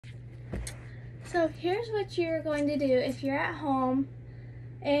So here's what you're going to do if you're at home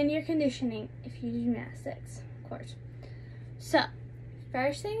and you're conditioning, if you do gymnastics, of course. So,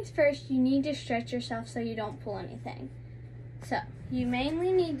 first things first, you need to stretch yourself so you don't pull anything. So, you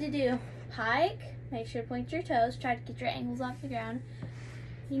mainly need to do pike, make sure to point your toes, try to get your ankles off the ground.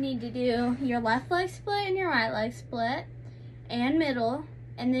 You need to do your left leg split and your right leg split, and middle,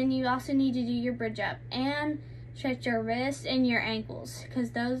 and then you also need to do your bridge up, and stretch your wrists and your ankles,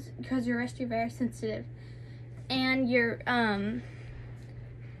 because your wrists are very sensitive, and your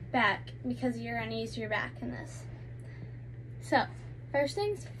back, because you're going to use your back in this. So, first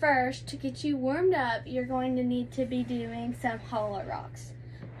things first, to get you warmed up, you're going to need to be doing some hollow rocks.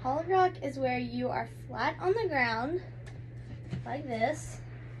 Hollow rock is where you are flat on the ground, like this.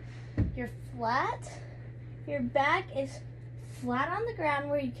 You're flat. Your back is flat on the ground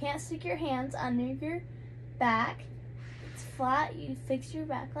where you can't stick your hands under your back. It's flat. You fix your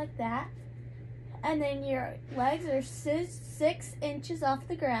back like that. And then your legs are 6 inches off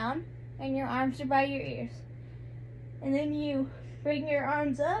the ground, and your arms are by your ears. And then you bring your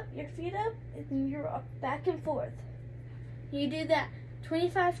arms up, your feet up, and then you rock back and forth. You do that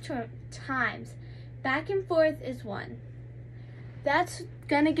 25 times. Back and forth is 1. That's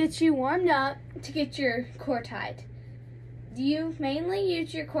gonna get you warmed up to get your core tight. You mainly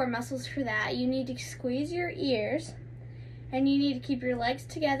use your core muscles for that. You need to squeeze your ears, and you need to keep your legs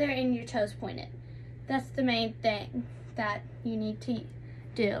together and your toes pointed. That's the main thing that you need to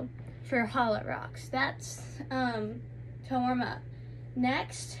do for hollow rocks. That's to warm up.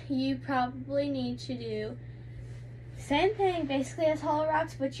 Next, you probably need to do same thing basically as hollow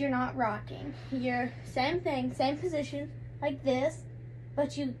rocks, but you're not rocking. You're same thing, same position like this,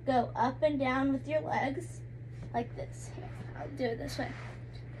 but you go up and down with your legs like this. Here, I'll do it this way.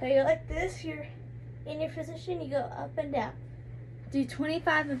 So you're like this, you're in your position, you go up and down. Do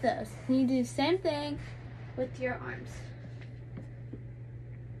 25 of those. And you do the same thing with your arms.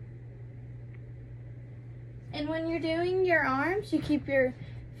 And when you're doing your arms, you keep your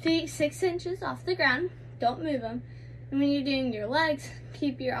feet 6 inches off the ground. Don't move them. And when you're doing your legs,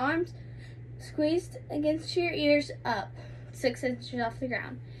 keep your arms squeezed against your ears up 6 inches off the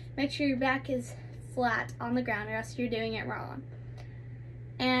ground. Make sure your back is flat on the ground, or else you're doing it wrong.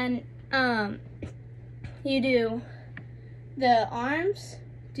 And you do the arms,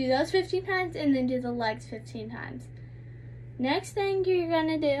 do those 15 times, and then do the legs 15 times. Next thing you're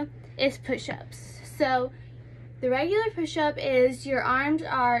gonna do is push-ups. So the regular push-up is your arms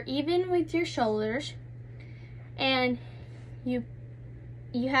are even with your shoulders, and you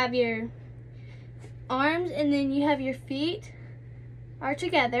have your arms, and then you have your feet are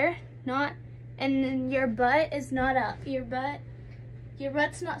together, and then your butt is not up. Your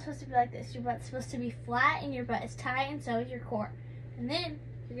butt's not supposed to be like this. Your butt's supposed to be flat, and your butt is tight, and so is your core. And then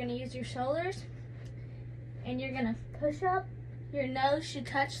you're gonna use your shoulders, and you're gonna push up. Your nose should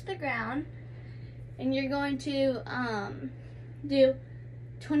touch the ground, and you're going to do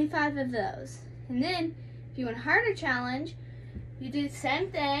 25 of those. And then, if you want a harder challenge, you do the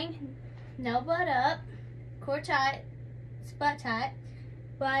same thing. No butt up, core tight, butt tight,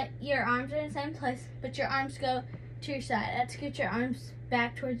 but your arms are in the same place, but your arms go to your side. Let's get your arms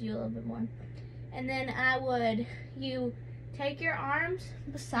back towards you a little bit more. And then you take your arms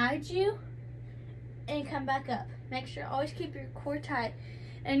beside you and come back up. Make sure always keep your core tight,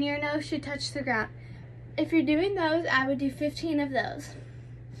 and your nose should touch the ground. If you're doing those, I would do 15 of those.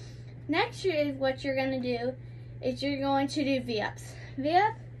 Next, what you're going to do is you're going to do V-ups.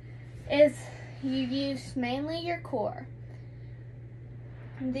 V-up is you use mainly your core.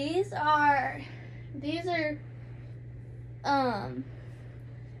 These are a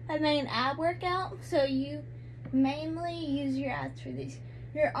main ab workout, so you mainly use your abs for these.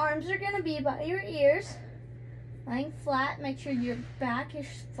 Your arms are going to be by your ears, lying flat. Make sure your back is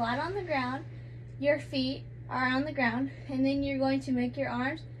flat on the ground, your feet are on the ground, and then you're going to make your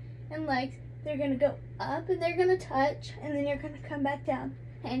arms and legs, they're going to go up and they're going to touch, and then you're going to come back down,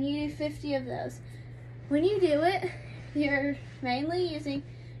 and you do 50 of those. When you do it, you're mainly using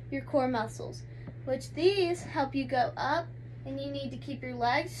your core muscles, which these help you go up, and you need to keep your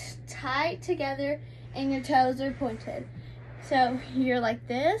legs tight together and your toes are pointed. So you're like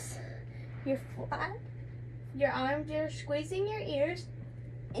this, you're flat, your arms are squeezing your ears,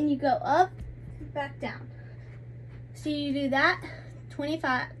 and you go up, back down. So you do that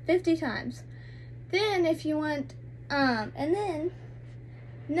 50 times. Then if you want, and then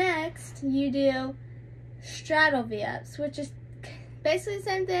next you do straddle V-ups, which is basically the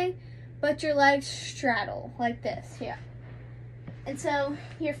same thing, but your legs straddle like this here. And so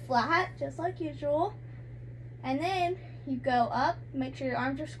you're flat, just like usual, and then you go up, make sure your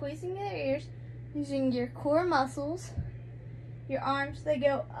arms are squeezing their ears, using your core muscles. Your arms, they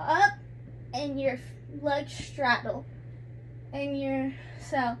go up, and your legs straddle. And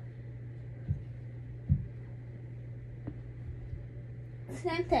so,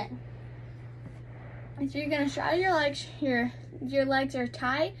 same thing. So you're gonna straddle your legs, your legs are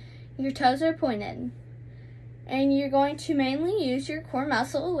tight, your toes are pointed. And you're going to mainly use your core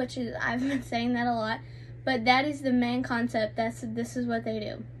muscle, which is, I've been saying that a lot, but that is the main concept. This is what they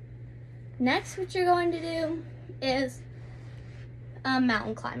do. Next, what you're going to do is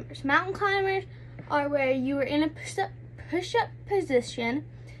mountain climbers. Mountain climbers are where you are in a push-up position,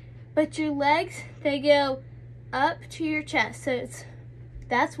 but your legs, they go up to your chest. So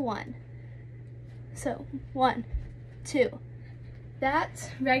that's one. So 1, 2. That's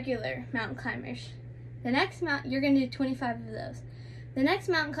regular mountain climbers. The next you're going to do 25 of those. The next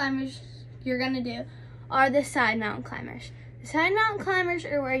mountain climbers you're going to do are the side mountain climbers. The side mountain climbers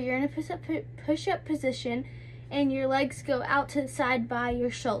are where you're in a push-up position and your legs go out to the side by your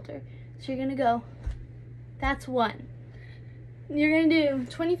shoulder. So you're going to go, that's 1. You're going to do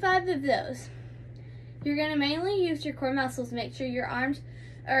 25 of those. You're going to mainly use your core muscles. Make sure your arms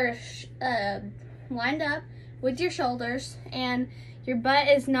are lined up with your shoulders and your butt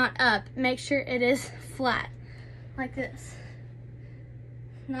is not up. Make sure it is flat, like this.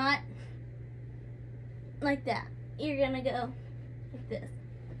 Not like that. You're gonna go like this.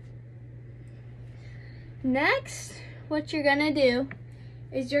 Next, what you're gonna do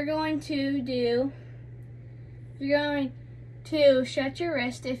is you're going to shut your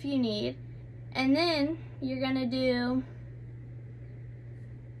wrist if you need, and then you're gonna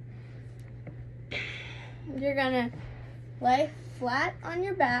lay flat on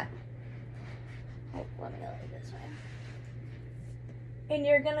your back. Oh, let me go like this way. And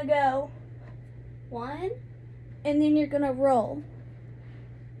you're gonna go 1, and then you're gonna roll.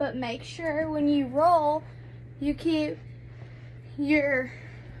 But make sure when you roll, you keep your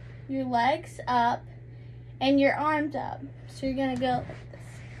legs up and your arms up. So you're gonna go like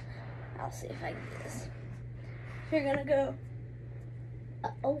this. I'll see if I can do this. So you're gonna go,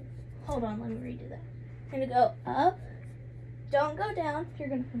 oh, hold on, let me redo that. You're gonna go up. Don't go down. You're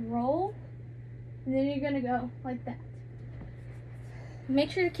going to roll, and then you're going to go like that.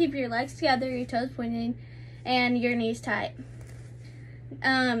 Make sure to keep your legs together, your toes pointing, and your knees tight.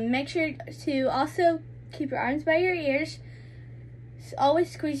 Make sure to also keep your arms by your ears.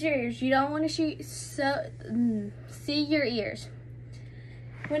 Always squeeze your ears. You don't want to see your ears.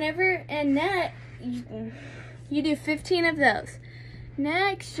 And that, you do 15 of those.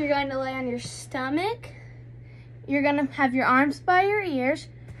 Next, you're going to lay on your stomach. You're going to have your arms by your ears.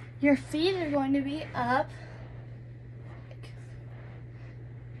 Your feet are going to be up.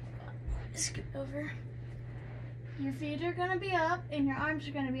 Scoot over. Your feet are going to be up and your arms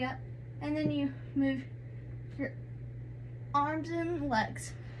are going to be up. And then you move your arms and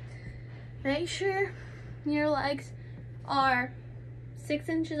legs. Make sure your legs are 6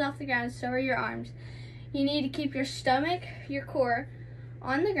 inches off the ground, so are your arms. You need to keep your stomach, your core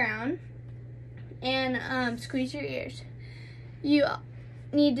on the ground, and squeeze your ears. You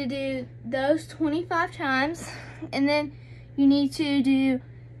need to do those 25 times, and then you need to do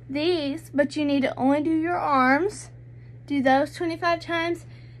these, but you need to only do your arms. Do those 25 times.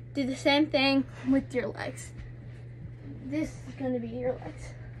 Do the same thing with your legs. This is going to be your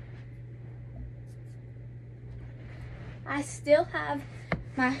legs. I still have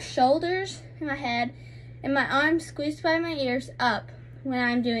my shoulders and my head and my arms squeezed by my ears up when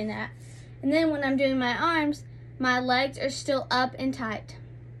I'm doing that. And then when I'm doing my arms, my legs are still up and tight.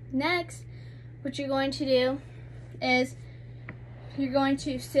 Next, what you're going to do is you're going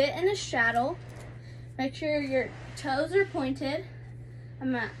to sit in a straddle. Make sure your toes are pointed.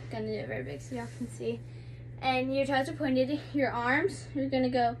 I'm not going to do it very big so y'all can see. And your toes are pointed. Your arms, you're going to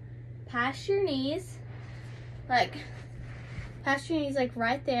go past your knees. Like, past your knees, like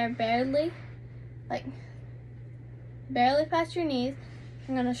right there, barely. Like, barely past your knees.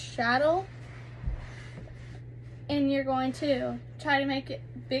 I'm going to straddle. And you're going to try to make it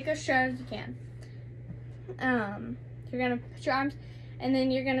big or straight as you can. You're going to put your arms, and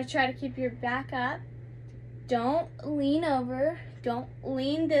then you're going to try to keep your back up. Don't lean over. Don't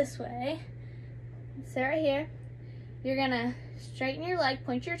lean this way. Sit right here. You're going to straighten your leg,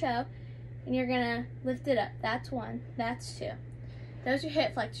 point your toe, and you're going to lift it up. That's 1. That's 2. Those are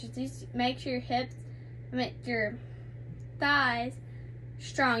hip flexors. These make sure your hips, your thighs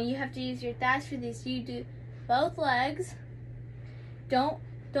strong. You have to use your thighs for these. You do both legs. Don't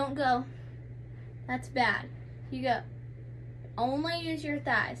go. That's bad. You go. Only use your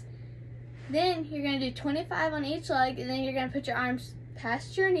thighs. Then you're going to do 25 on each leg, and then you're going to put your arms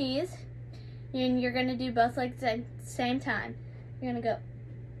past your knees, and you're going to do both legs at the same time. You're going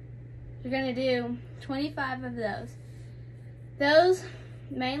to do 25 of those. Those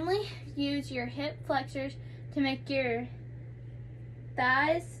mainly use your hip flexors to make your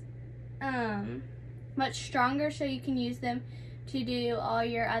thighs much stronger, so you can use them to do all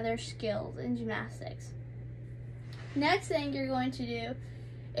your other skills in gymnastics. Next thing you're going to do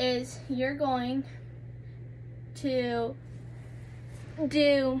is you're going to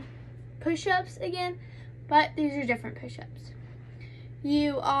do push-ups again, but these are different push-ups.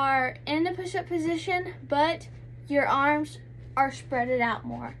 You are in the push-up position, but your arms are spreaded out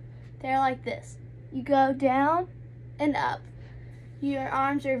more. They're like this. You go down and up. Your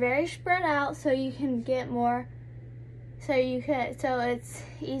arms are very spread out, so you can get more, so it's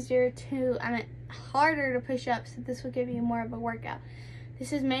easier to, harder to push up, so this will give you more of a workout.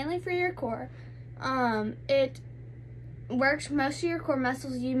 This is mainly for your core. It works most of your core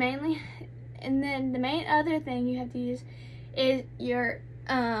muscles, and then the main other thing you have to use is your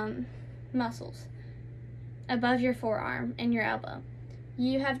muscles above your forearm and your elbow.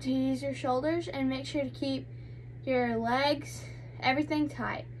 You have to use your shoulders and make sure to keep your legs, everything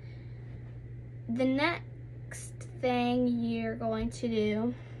tight. The next thing you're going to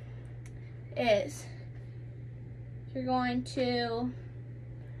do is you're going to,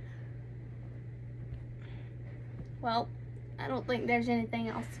 well, I don't think there's anything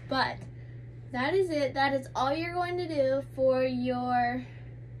else, but that is it. That is all you're going to do for your,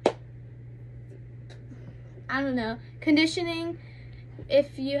 conditioning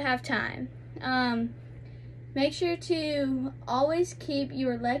if you have time. Make sure to always keep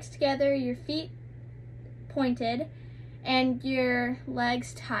your legs together, your feet pointed, and your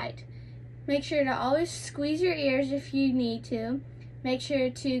legs tight. Make sure to always squeeze your ears if you need to. Make sure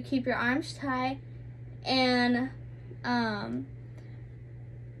to keep your arms tight, and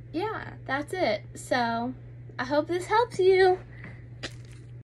yeah, that's it. So I hope this helps you.